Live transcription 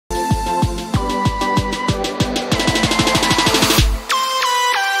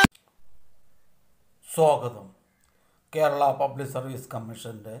സ്വാഗതം. Kerala public service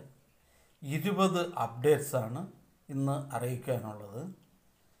കമ്മീഷൻ്റെ 20 അപ്ഡേറ്റ്സാണ് ഇന്ന് അറിയിക്കാനുള്ളത്.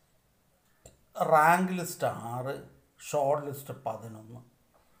 റാങ്ക് ലിസ്റ്റ് 6, ഷോർട്ട് ലിസ്റ്റ് 11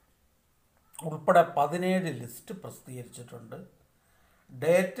 ഉൾപ്പെടെ 17 ലിസ്റ്റ് പ്രസിദ്ധീകരിച്ചിട്ടുണ്ട്.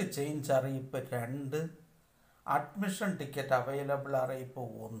 ഡേറ്റ് ചേഞ്ച് അറിയിപ്പ് 2, അഡ്മിഷൻ ടിക്കറ്റ് അവൈലബിൾ അറിയിപ്പ്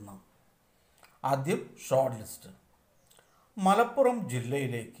 1. ആദ്യം ഷോർട്ട് ലിസ്റ്റ്. മലപ്പുറം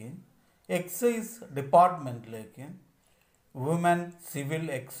ജില്ലയിലേക്ക് excise ഡിപ്പാർട്ട്മെൻറ്റിലേക്ക് woman civil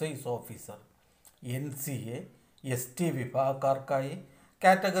excise officer NCA ST വിഭാഗക്കാർക്കായി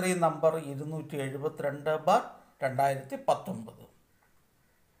category number 272/2019.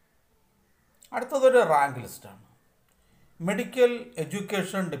 അടുത്തതൊരു റാങ്ക് ലിസ്റ്റാണ്. Medical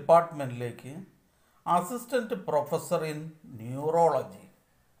education ഡിപ്പാർട്ട്മെൻറ്റിലേക്ക് assistant professor in neurology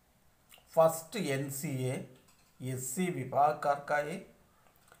first NCA SC വിഭാഗക്കാർക്കായി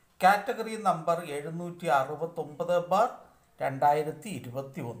category number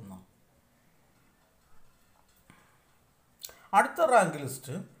 769/2021. അടുത്ത rank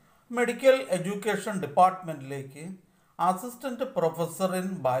list medical education ഡിപ്പാർട്ട്മെൻറ്റിലേക്ക് assistant professor in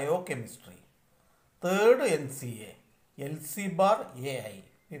bio chemistry third NCA LC/AI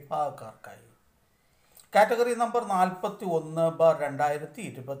വിഭാഗക്കാർക്കായി category number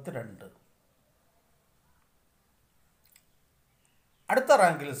 41/2022. അടുത്ത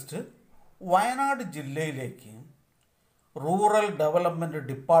rank list Wayanad ജില്ലയിലേക്ക് rural development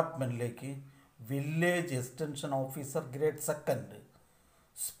ഡിപ്പാർട്ട്മെൻറ്റിലേക്ക് village extension officer grade 2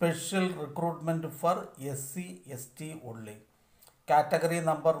 special recruitment for SC ST ഉള്ളി category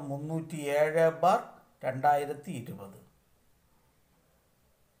number 307/2020.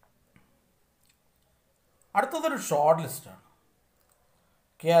 അടുത്തതൊരു short ലിസ്റ്റാണ്.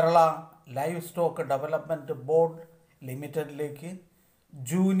 Kerala live stock development board ലിമിറ്റഡിലേക്ക്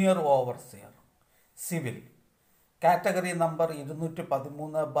junior overseer civil category number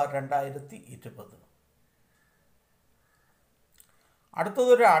 213/2020.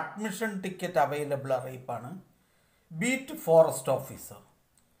 അടുത്തതൊരു admission ticket available അറിയിപ്പാണ്. Beat forest officer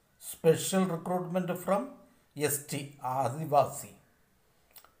special recruitment from ST Adivasi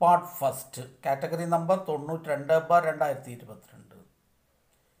part first category number 92/2022.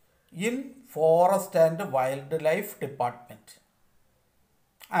 In forest and wild life department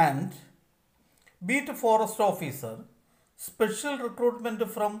and beat forest officer special recruitment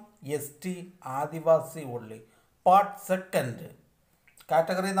from ST ആദിവാസി ഉള്ളി part second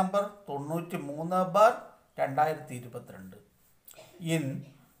category number 93/2022. In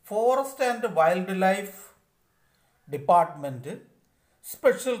forest and wild life department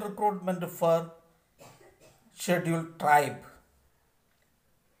special recruitment for scheduled tribe.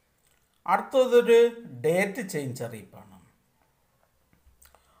 അടുത്തതൊരു date change അറിയിപ്പാണ്.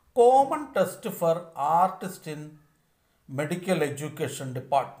 Common test for artist in medical education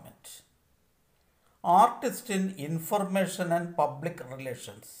department, artist in information and public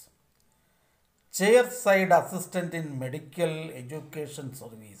relations, chair side assistant in medical education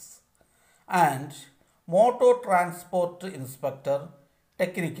service and motor transport inspector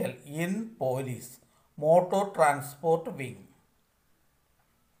technical in police motor transport wing.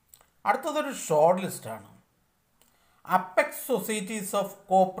 അടുത്തതൊരു short ലിസ്റ്റാണ്. Apex societies of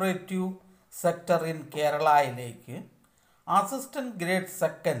cooperative sector in കേരളയിലേക്ക് assistant grade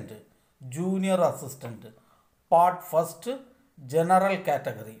 2 junior assistant part first general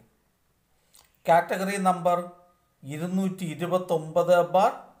category category number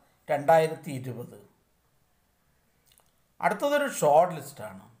 229/2020. അടുത്തതൊരു short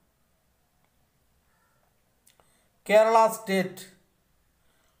ലിസ്റ്റാണ്. Kerala state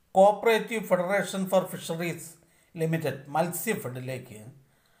cooperative federation for fisheries limited മത്സ്യഫെഡിലേക്ക്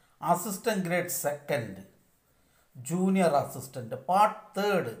assistant grade 2 junior assistant part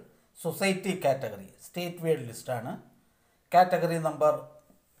third society category state wide ലിസ്റ്റാണ് category number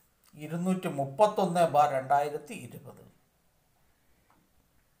 231/2020.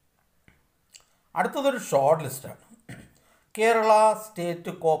 അടുത്തതൊരു short ലിസ്റ്റാണ്. Kerala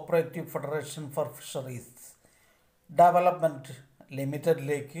state cooperative federation for fisheries development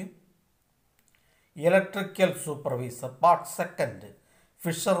ലിമിറ്റഡിലേക്ക് electrical supervisor part second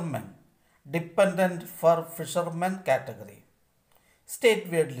fishermen dependent four fishermen category state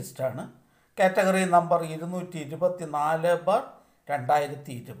wide ലിസ്റ്റാണ് category number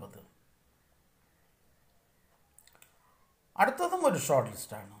 224/2020. അടുത്തതും ഒരു short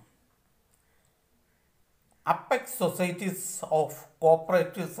ലിസ്റ്റാണ്. Apex societies of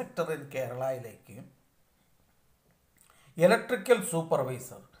cooperative sector in കേരളയിലേക്ക് electrical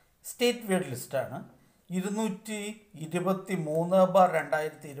supervisor state wide ലിസ്റ്റാണ്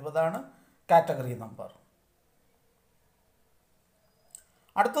 223/2020 category number.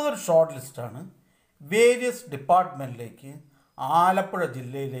 അടുത്തതൊരു short ലിസ്റ്റാണ്. Various ഡിപ്പാർട്ട്മെൻറ്റിലേക്ക് Alappuzha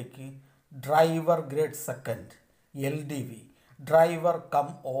ജില്ലയിലേക്ക് driver grade second LDV, driver cum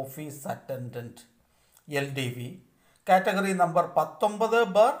office attendant LDV, category number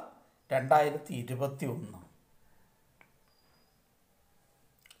 19/2021.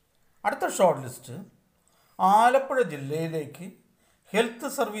 അടുത്ത short list Alappuzha ജില്ലയിലേക്ക് health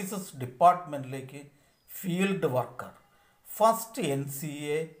services ഡിപ്പാർട്ട്മെൻറ്റിലേക്ക് field worker first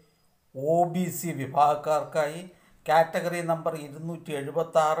NCA OBC വിഭാഗക്കാർക്കായി category number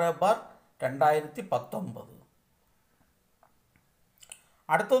 276/2019.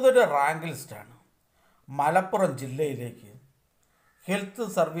 അടുത്തതൊരു rank ലിസ്റ്റാണ്. മലപ്പുറം ജില്ലയിലേക്ക് health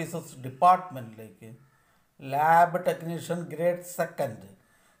services ഡിപ്പാർട്ട്മെൻറ്റിലേക്ക് lab technician grade second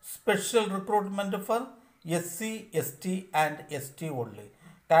special recruitment for SC ST and ST only,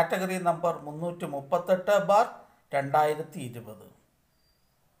 category number 338/2020.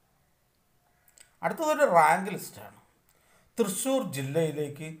 അടുത്തതൊരു rank ലിസ്റ്റാണ്. തൃശ്ശൂർ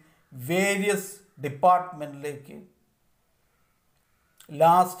ജില്ലയിലേക്ക് various ഡിപ്പാർട്ട്മെൻറ്റിലേക്ക്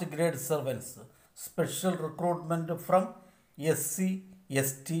last grade servants special recruitment from SC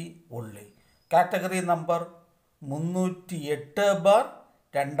ST only, category number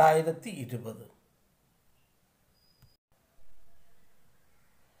 308/2020.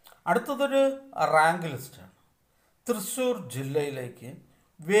 അടുത്തതൊരു rank ലിസ്റ്റാണ്. തൃശ്ശൂർ ജില്ലയിലേക്ക്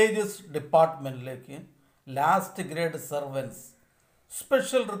various ഡിപ്പാർട്ട്മെൻറ്റിലേക്ക് last grade servants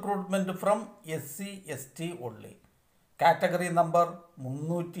special recruitment from SC ST only, category number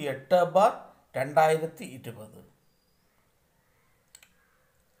 308/2020.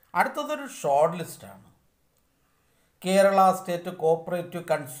 അടുത്തതൊരു short ലിസ്റ്റാണ്. Kerala state cooperative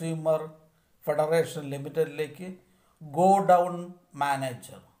consumer federation ലിമിറ്റഡിലേക്ക് go down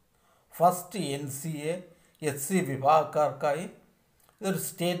manager first NCA SC വിഭാഗക്കാർക്കായി ഇതൊരു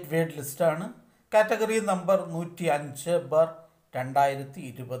state weighed ലിസ്റ്റാണ്. Category number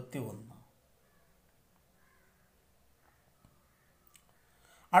 105/2021.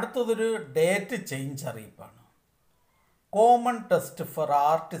 അടുത്തതൊരു date change അറിയിപ്പാണ്. Common test for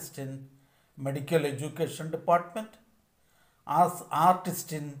artist in medical education department,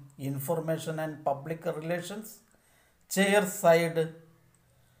 artist in information and public relations, chair side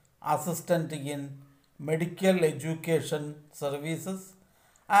assistant in medical education services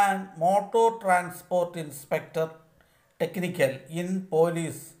and motor transport inspector technical in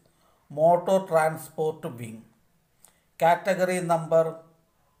police motor transport wing, category number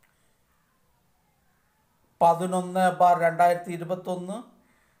 11/2021,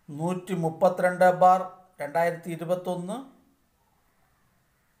 132/2021,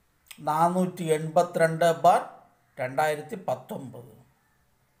 482/2019.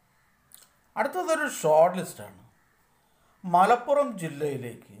 അടുത്തതൊരു short ലിസ്റ്റാണ്. മലപ്പുറം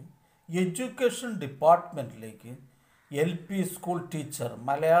ജില്ലയിലേക്ക് education ഡിപ്പാർട്ട്മെൻറ്റിലേക്ക് LP school teacher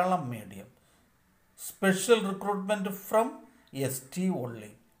Malayalam medium special recruitment from ST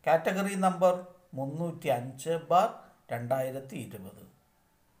only, category number 305/2020.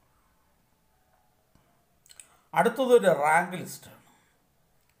 അടുത്തതൊരു rank ലിസ്റ്റാണ്.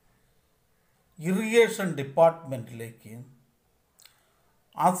 Irrigation ഡിപ്പാർട്ട്മെൻറ്റിലേക്ക്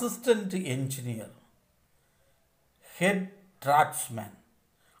assistant engineer, head draughtsman,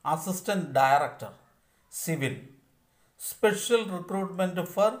 assistant director civil special recruitment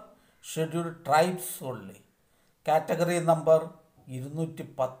for scheduled tribes only, category number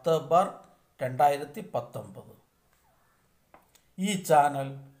 210/2019. ഈ channel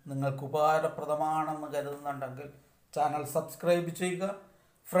നിങ്ങൾക്ക് ഉപകാരപ്രദമാണെന്ന് കരുതുന്നുണ്ടെങ്കിൽ channel subscribe ചെയ്യുക,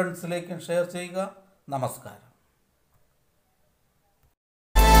 ഫ്രണ്ട്സിലേക്കും share ചെയ്യുക. നമസ്കാരം.